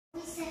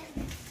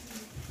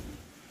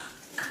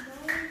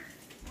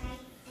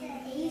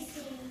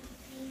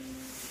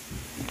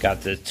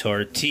Got the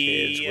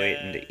tortillas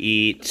waiting to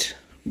eat.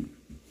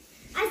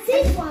 I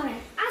see one.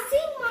 I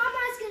see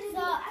Mama's gonna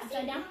go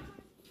upside down.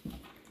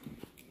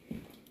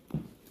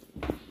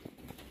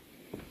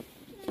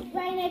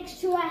 Right next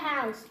to our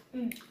house.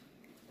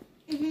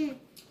 Make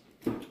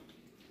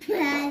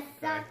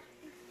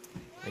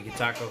a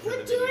taco for the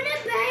We're doing a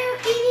video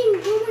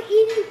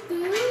eating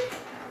food.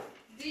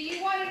 Do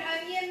you want an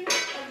onion,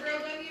 a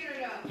grilled onion,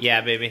 or no?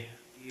 Yeah, baby.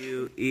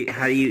 You eat?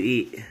 How do you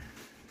eat?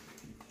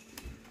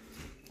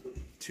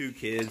 2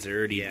 kids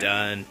already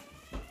done.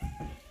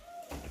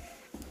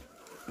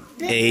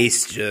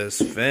 Ace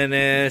just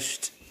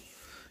finished.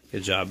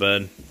 Good job,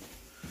 bud.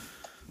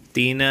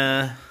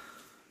 Dina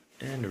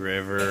and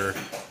River.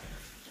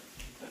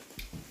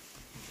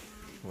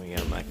 We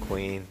got my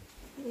queen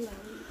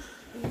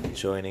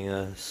joining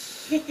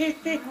us.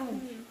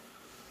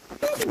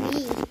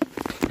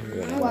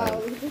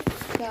 Wow,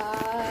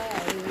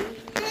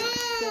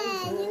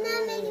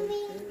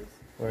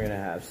 We're gonna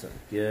have some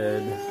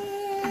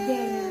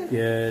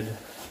good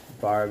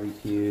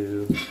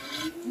barbecue.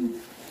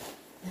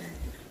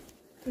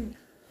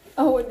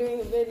 Oh, we're doing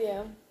a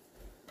video.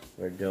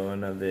 We're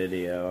doing a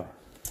video.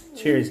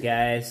 Cheers,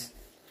 guys.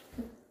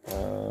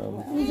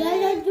 you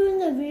guys are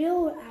doing a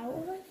video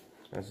without us?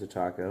 That's a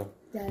taco.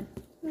 Dad.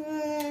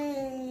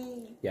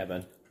 Yeah,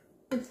 bud.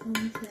 It's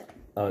sunset.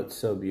 Oh, it's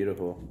so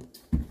beautiful.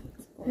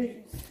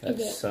 That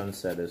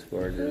sunset is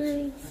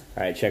gorgeous.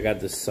 All right, check out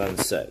the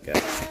sunset,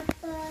 guys.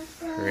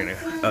 We're gonna.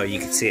 Oh, you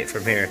can see it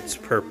from here. It's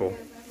purple.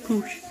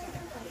 Poosh.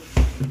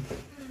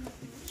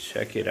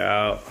 Check it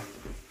out.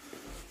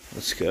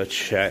 Let's go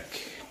check.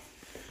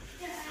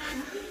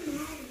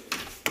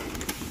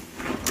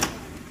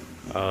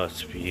 Oh,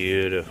 it's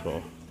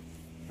beautiful.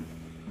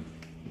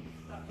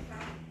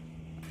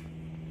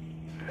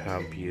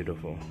 How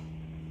beautiful.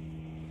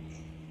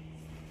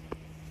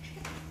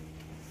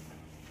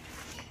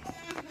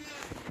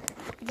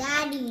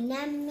 Daddy,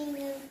 not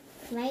me.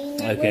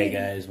 Okay,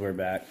 guys, we're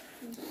back.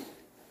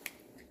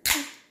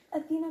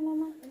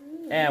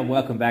 And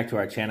welcome back to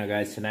our channel,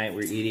 guys. Tonight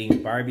we're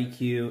eating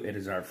barbecue. It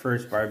is our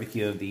first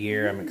barbecue of the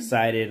year. I'm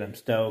excited. I'm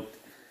stoked.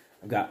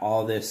 I've got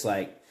all this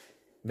like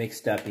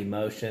mixed up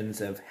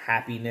emotions of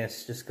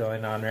happiness just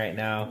going on right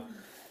now.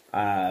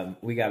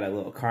 We got a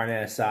little carne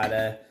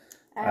asada.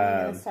 I'm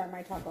going to start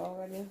my taco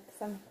already.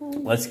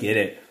 Let's get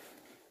it.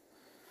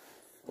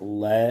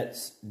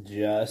 Let's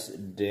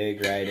just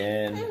dig right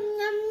in.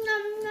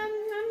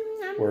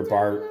 We're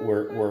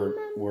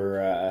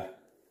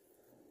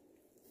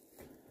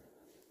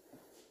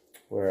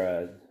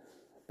a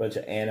bunch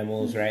of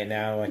animals right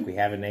now, like we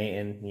haven't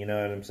eaten, you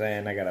know what I'm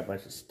saying? I got a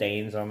bunch of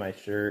stains on my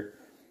shirt.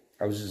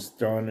 I was just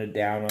throwing it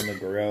down on the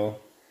grill.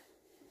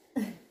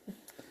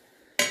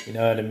 You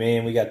know what I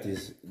mean? We got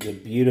the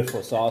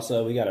beautiful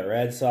salsa. We got a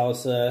red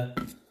salsa.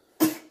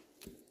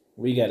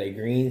 We got a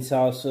green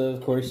salsa.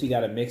 Of course, you got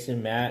to mix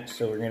and match,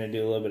 so we're going to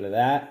do a little bit of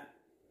that.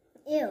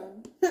 Ew.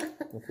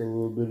 Like a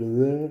little bit of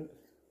that.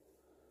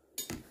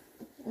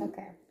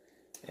 Okay.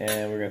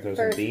 And we're going to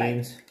throw some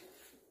beans.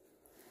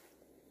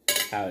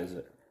 How is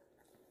it?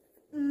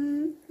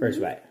 First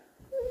bite.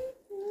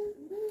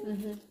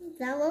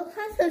 That looks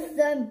like a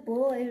good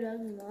boy.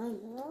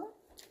 Mama.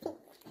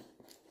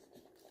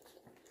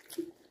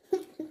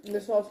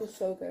 This sauce is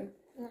so good.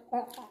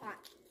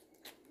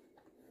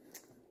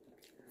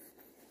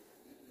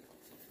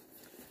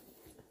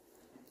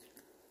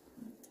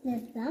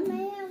 There's some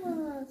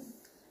animals.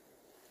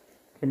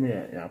 Come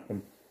here, yeah,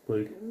 come,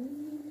 please.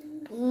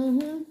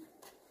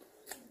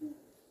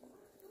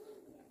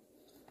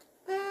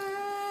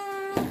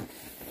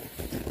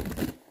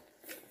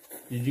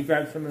 Did you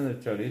grab some of the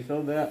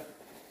chorizo there?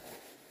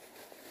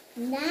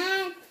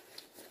 Nah.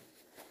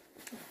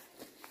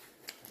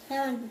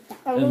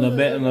 A little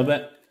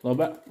bit.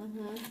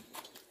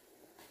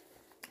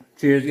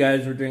 Cheers,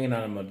 guys. We're drinking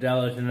on a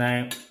Modelo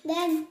tonight.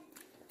 Then.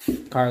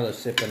 Carla's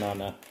sipping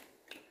on a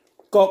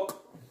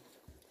Coke.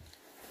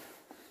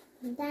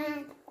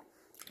 Dad.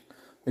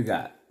 We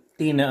got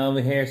Tina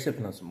over here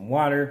sipping on some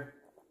water,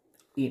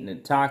 eating a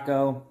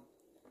taco.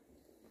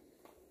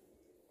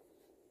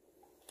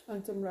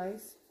 And some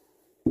rice.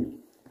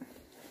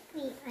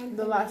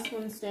 The last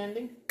one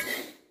standing.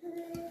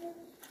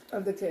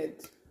 Of the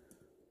kids.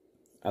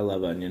 I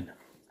love onion.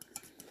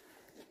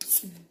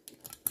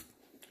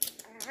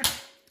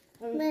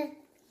 Well,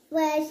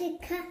 I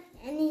should cut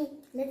any.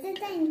 Little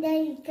time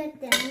Daddy cut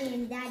the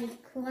onion, Daddy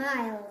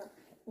cry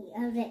the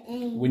other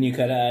end. When you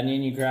cut an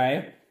onion, you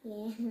cry?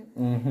 Yeah.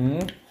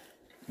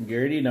 You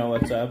already know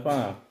what's up,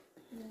 huh?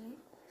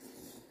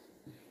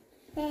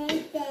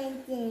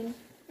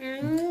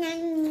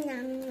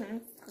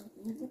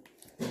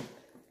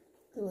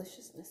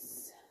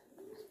 Deliciousness.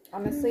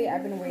 Honestly,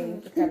 I've been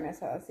waiting for Carne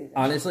Asada season.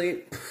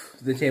 Honestly,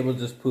 the table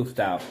just poofed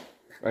out.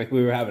 Like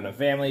we were having a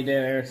family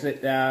dinner,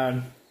 sit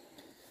down,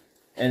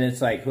 and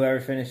it's like whoever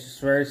finishes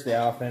first, they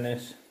all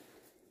finish.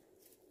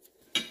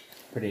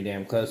 Pretty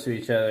damn close to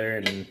each other,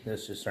 and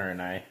this just her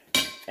and I.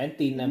 And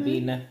Tina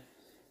Bina.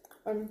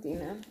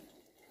 Dina.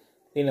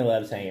 Dina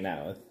loves hanging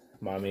out with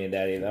mommy and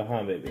daddy though,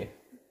 huh, baby?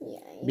 Yeah.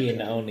 Being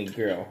the only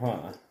girl,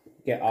 huh?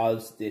 Get all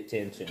the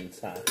attention,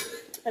 huh?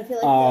 I feel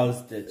like all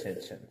the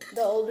attention.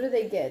 the older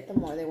they get, the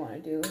more they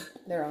want to do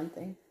their own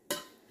thing.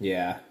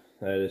 Yeah,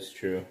 that is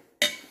true.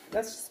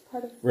 That's just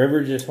part of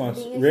River just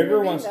wants. being a River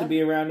human wants being, to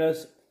be around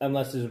us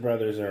unless his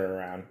brothers are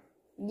around.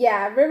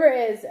 Yeah, River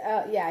is.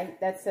 Yeah,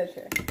 that's so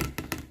true.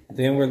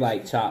 Then we're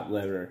like chopped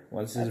liver.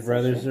 Once his That's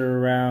brothers so are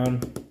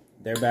around,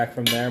 they're back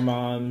from their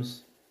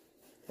moms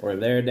or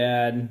their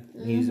dad.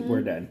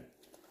 We're done.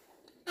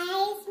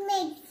 Ice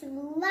makes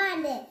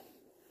water.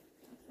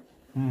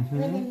 With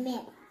the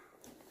milk.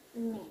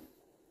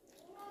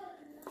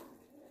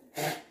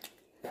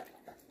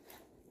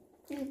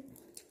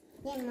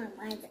 Get my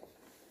water.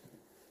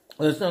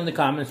 Let us know in the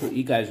comments what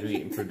you guys are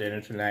eating for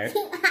dinner tonight.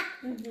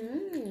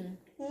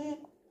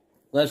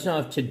 Let us know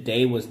if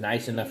today was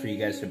nice enough for you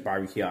guys to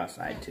barbecue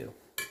outside too.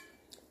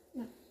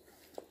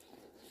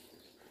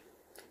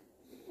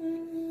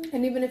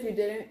 And even if you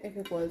didn't,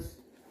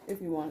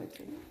 if you wanted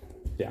to.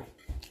 Yeah.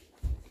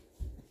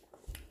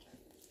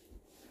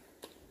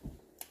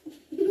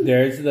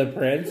 There's the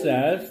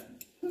princess.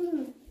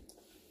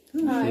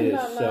 Hi, She is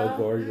Mama. so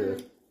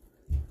gorgeous.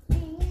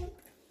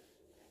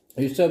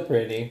 You're so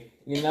pretty.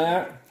 You know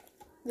that?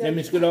 Yeah. Let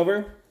me scoot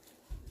over.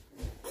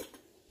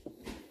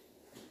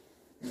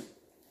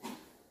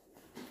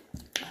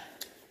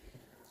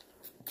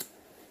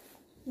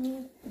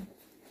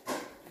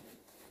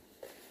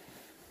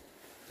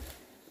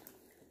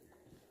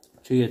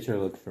 She gets her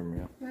looks from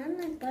you.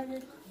 Mama got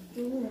to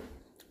do it.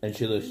 And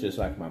she looks just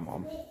like my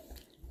mom.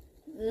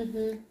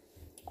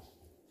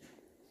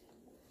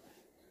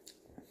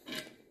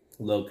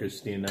 Little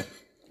Christina.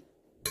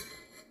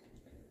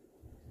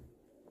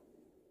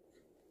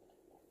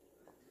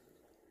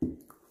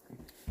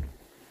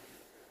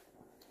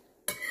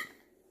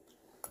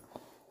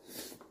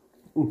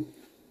 Ooh.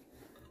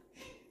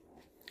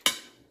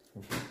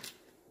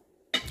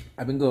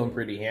 I've been going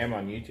pretty ham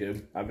on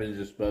YouTube. I've been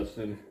just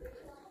posting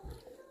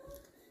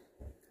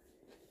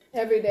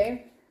Every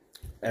day.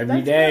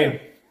 every That's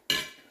day.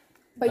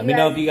 But Let me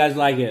know if you guys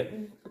like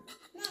it.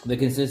 The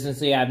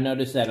consistency, I've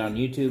noticed that on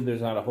YouTube,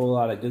 there's not a whole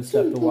lot of good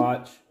stuff to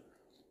watch.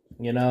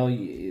 You know,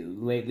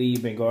 lately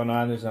you've been going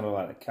on, there's not a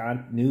lot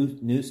of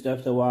new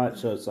stuff to watch.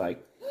 So it's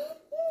like,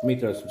 let me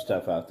throw some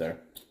stuff out there.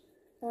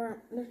 Or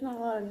there's not a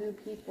lot of new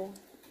people.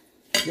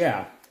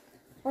 Yeah.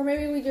 Or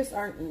maybe we just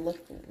aren't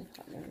looking.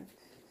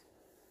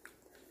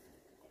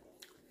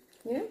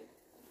 You know?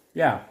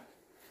 Yeah.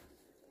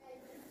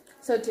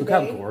 So today, Look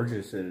how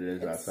gorgeous it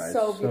is outside.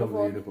 so So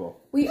beautiful. beautiful.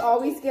 we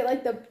always get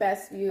like the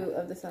best view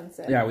of the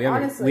sunset. Yeah, we have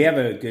honestly,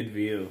 a good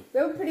view. we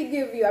have a pretty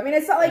good view. I mean,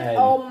 it's not like, And-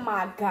 oh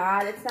my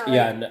god, it's not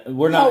Yeah, like no,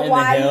 we're not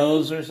Hawaii. in the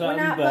hills or We're something,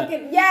 not but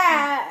looking.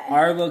 Yeah.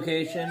 our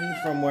location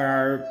from where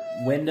our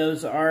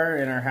windows are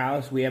in our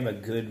house, we have a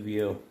good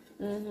view.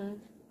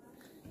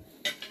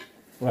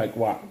 Like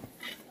what?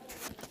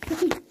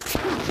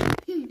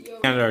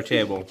 At our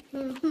table.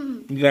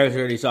 You guys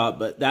already saw it,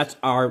 but that's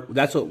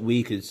what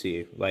we could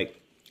see. Like,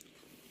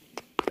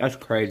 that's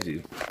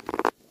crazy.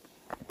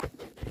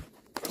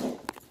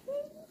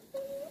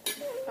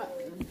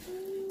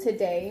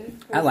 Today.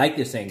 I like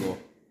this angle.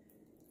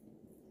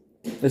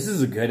 This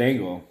is a good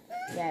angle.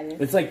 Yeah, it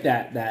is. It's like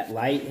that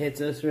light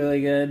hits us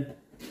really good.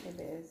 It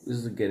is. This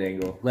is a good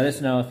angle. Let us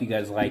know if you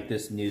guys like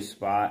this new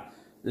spot.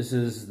 This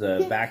is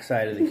the back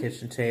side of the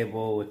kitchen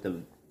table with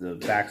the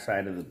back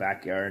side of the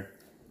backyard.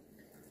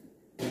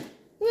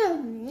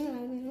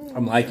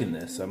 I'm liking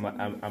this.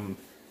 I'm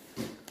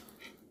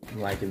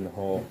liking the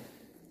whole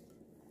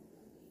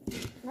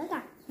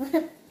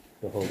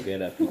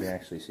get up. You can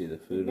actually see the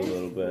food a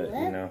little bit,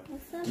 you know.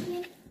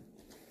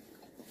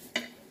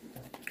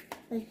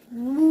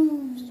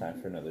 It's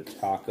time for another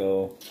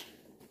taco.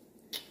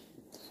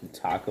 Some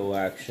taco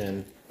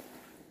action.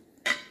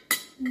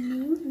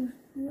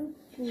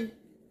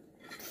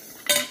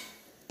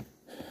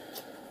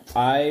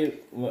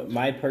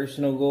 My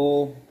personal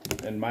goal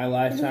in my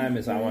lifetime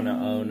is I want to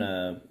own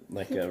a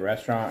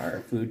restaurant or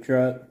a food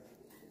truck,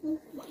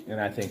 and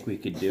I think we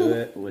could do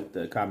it with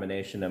the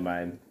combination of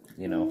my,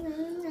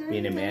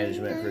 being in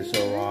management for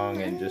so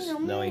long and just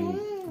knowing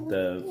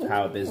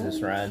how a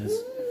business runs,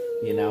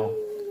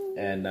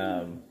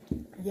 and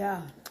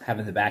Yeah.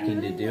 having the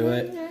backing to do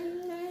it,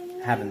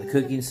 having the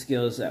cooking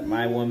skills that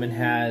my woman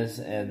has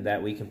and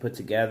that we can put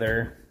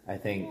together. I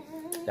think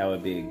that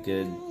would be a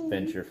good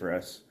venture for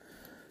us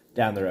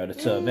down the road.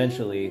 So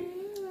eventually,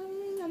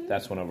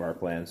 that's one of our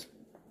plans,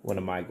 one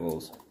of my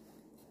goals.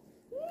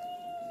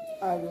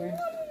 I agree.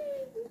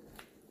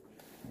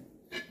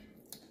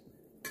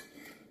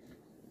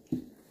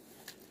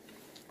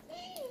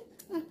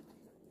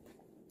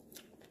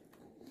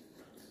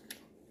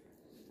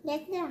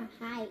 That's not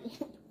high.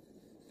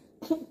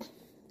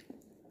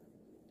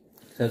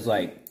 Because,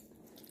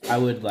 I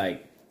would,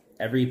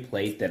 every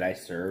plate that I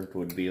served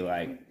would be,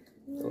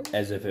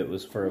 as if it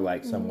was for,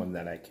 someone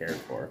that I cared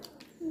for.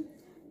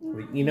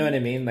 You know what I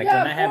mean?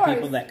 Yeah, when I of have course.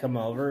 people that come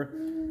over,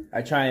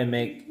 I try and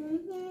make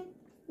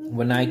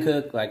when I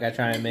cook, like, I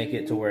try and make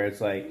it to where it's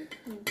like,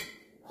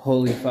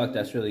 holy fuck,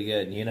 that's really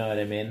good. You know what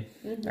I mean?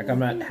 Like, I'm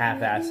not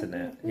half-assing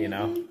it, you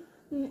know?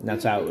 And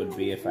that's how it would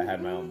be if I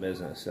had my own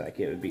business. Like,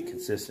 it would be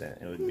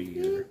consistent. It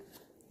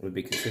would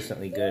be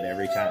consistently good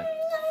every time.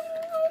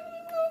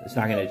 It's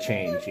not going to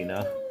change, you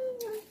know?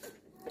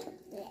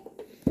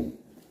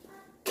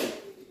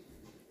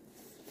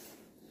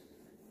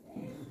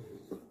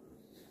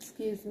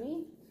 Excuse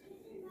me?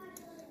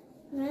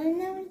 I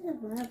know the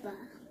baba.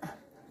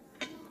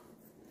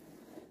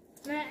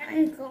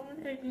 I'm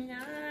going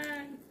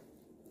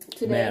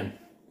Today, Man.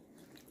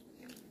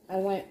 I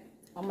went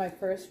on my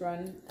first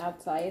run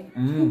outside.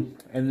 In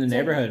the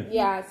neighborhood.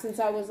 Yeah, since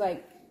I was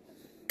like,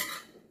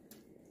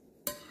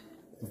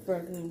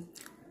 from,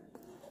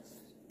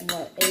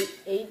 what,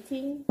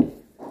 18?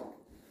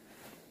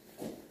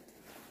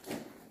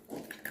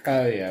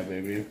 Hell yeah,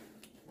 baby.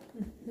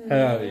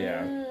 Hell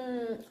yeah.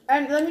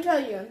 And let me tell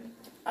you,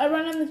 I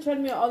run on the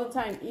treadmill all the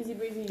time. Easy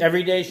breezy.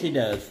 Every day she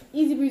does.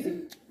 Easy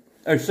breezy.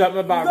 There's something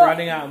about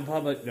running out in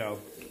public, though.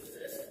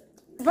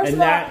 First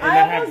of all,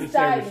 I almost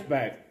died.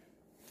 Respect.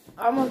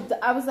 I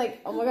was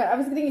like, oh my god, I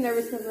was getting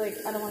nervous because like,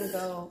 I don't want to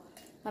go.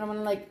 I don't want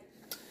to like,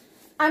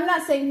 I'm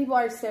not saying people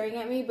are staring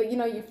at me, but you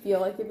know, you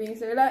feel like you're being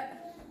stared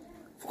at.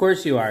 Of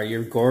course you are.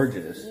 You're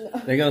gorgeous.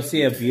 They're going to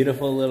see a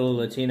beautiful little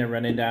Latina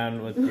running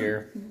down with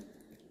your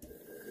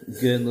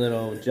good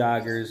little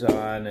joggers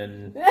on.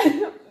 And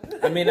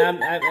I mean,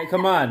 I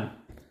come on.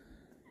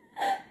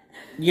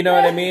 You know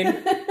what I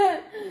mean?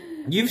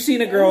 You've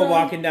seen a girl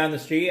walking down the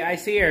street. I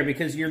see her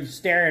because you're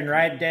staring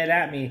right dead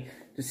at me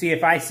to see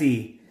if I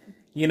see.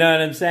 You know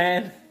what I'm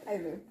saying? I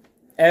do.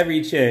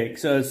 Every chick.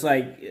 So it's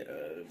like,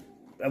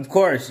 of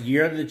course,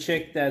 you're the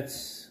chick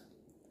that's,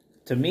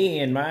 to me,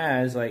 in my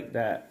eyes, like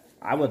that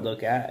I would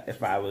look at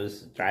if I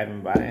was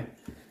driving by.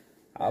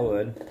 I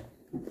would.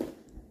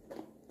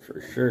 For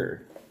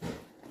sure.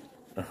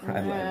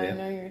 I love I it.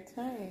 know you're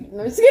tired. No,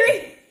 I'm just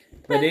kidding.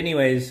 But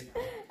anyways,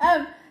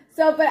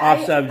 So, but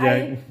off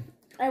subject.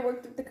 I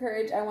worked with the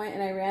courage. I went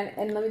and I ran,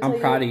 and let me tell you,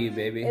 I'm proud of you,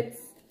 baby. It's.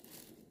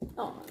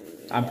 Oh.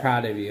 I'm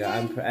proud of you.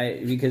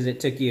 Because it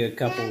took you a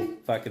couple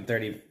fucking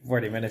 30,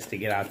 40 minutes to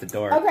get out the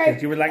door. Okay.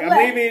 You were like, I'm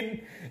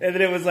leaving. And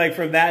then it was like,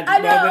 from that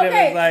moment,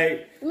 okay. it was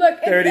like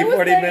Look, 30,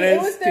 40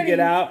 minutes to get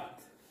out.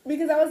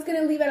 Because I was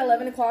going to leave at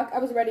 11 o'clock. I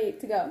was ready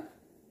to go.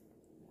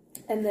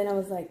 And then I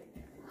was like,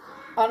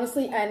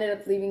 honestly, I ended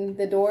up leaving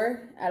the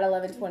door at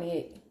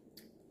 11:28.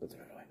 That's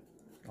right away.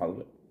 All of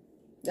it.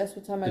 That's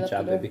what time I Good left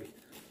job, the door. baby.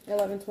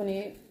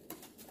 11:28.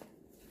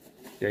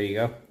 There you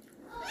go.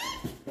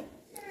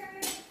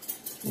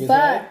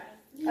 But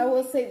I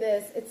will say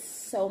this, it's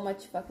so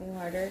much fucking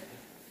harder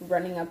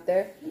running up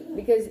there.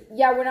 Because,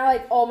 yeah, we're not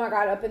like, oh my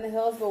god, up in the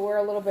hills, but we're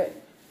a little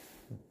bit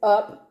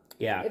up.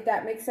 Yeah. If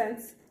that makes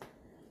sense.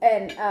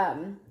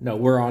 And, no,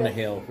 we're on a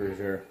hill for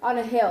sure. On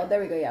a hill.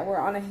 There we go. Yeah, we're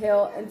on a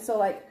hill. And so,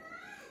 like,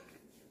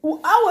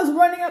 I was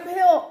running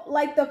uphill,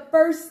 like, the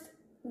first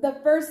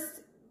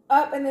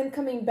up, and then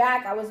coming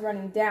back, I was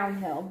running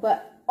downhill.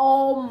 But,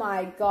 oh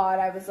my god,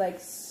 I was,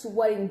 like,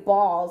 sweating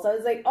balls. I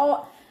was like,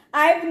 oh...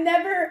 Did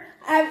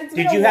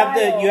you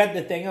have you had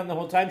the thing on the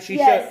whole time? She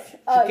yes. She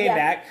came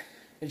back,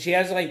 and she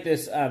has like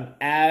this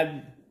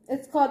ab.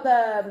 It's called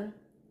the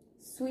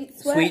sweet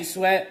sweat. Sweet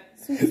sweat.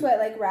 Sweet sweat,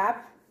 like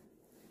wrap.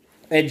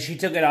 And she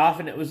took it off,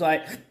 and it was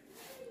like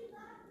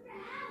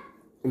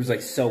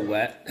so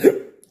wet.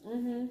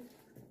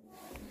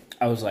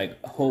 I was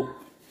like, hope.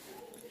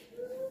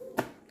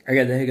 I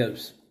got the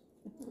hiccups.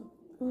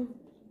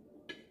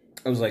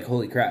 I was like,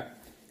 holy crap.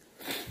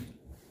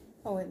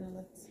 Oh wait, no,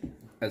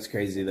 that's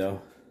crazy,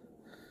 though.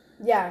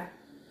 Yeah.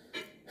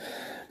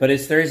 But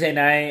it's Thursday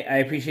night. I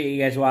appreciate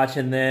you guys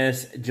watching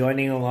this,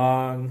 joining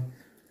along.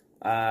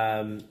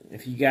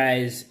 If you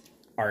guys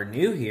are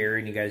new here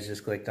and you guys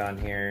just clicked on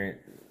here,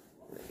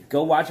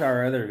 go watch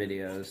our other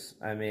videos.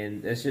 I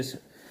mean, it's just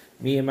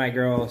me and my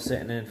girl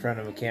sitting in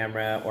front of a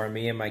camera, or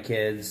me and my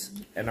kids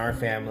and our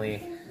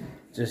family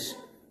just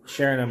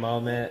sharing a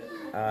moment.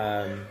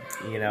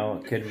 You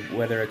know,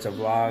 whether it's a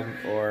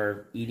vlog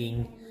or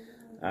eating.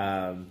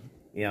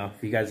 You know,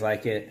 if you guys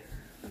like it,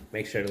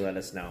 make sure to let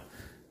us know.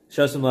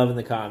 Show some love in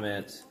the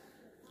comments.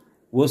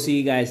 We'll see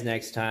you guys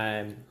next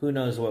time. Who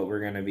knows what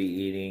we're going to be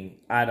eating?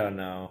 I don't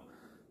know.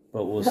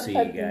 But we'll see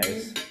you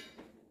guys.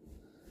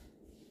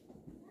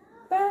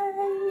 Bye.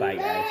 Bye,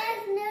 guys.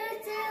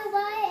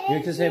 Bye. You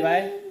have to say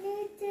bye?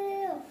 Me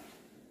too.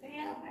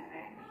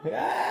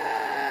 Ah!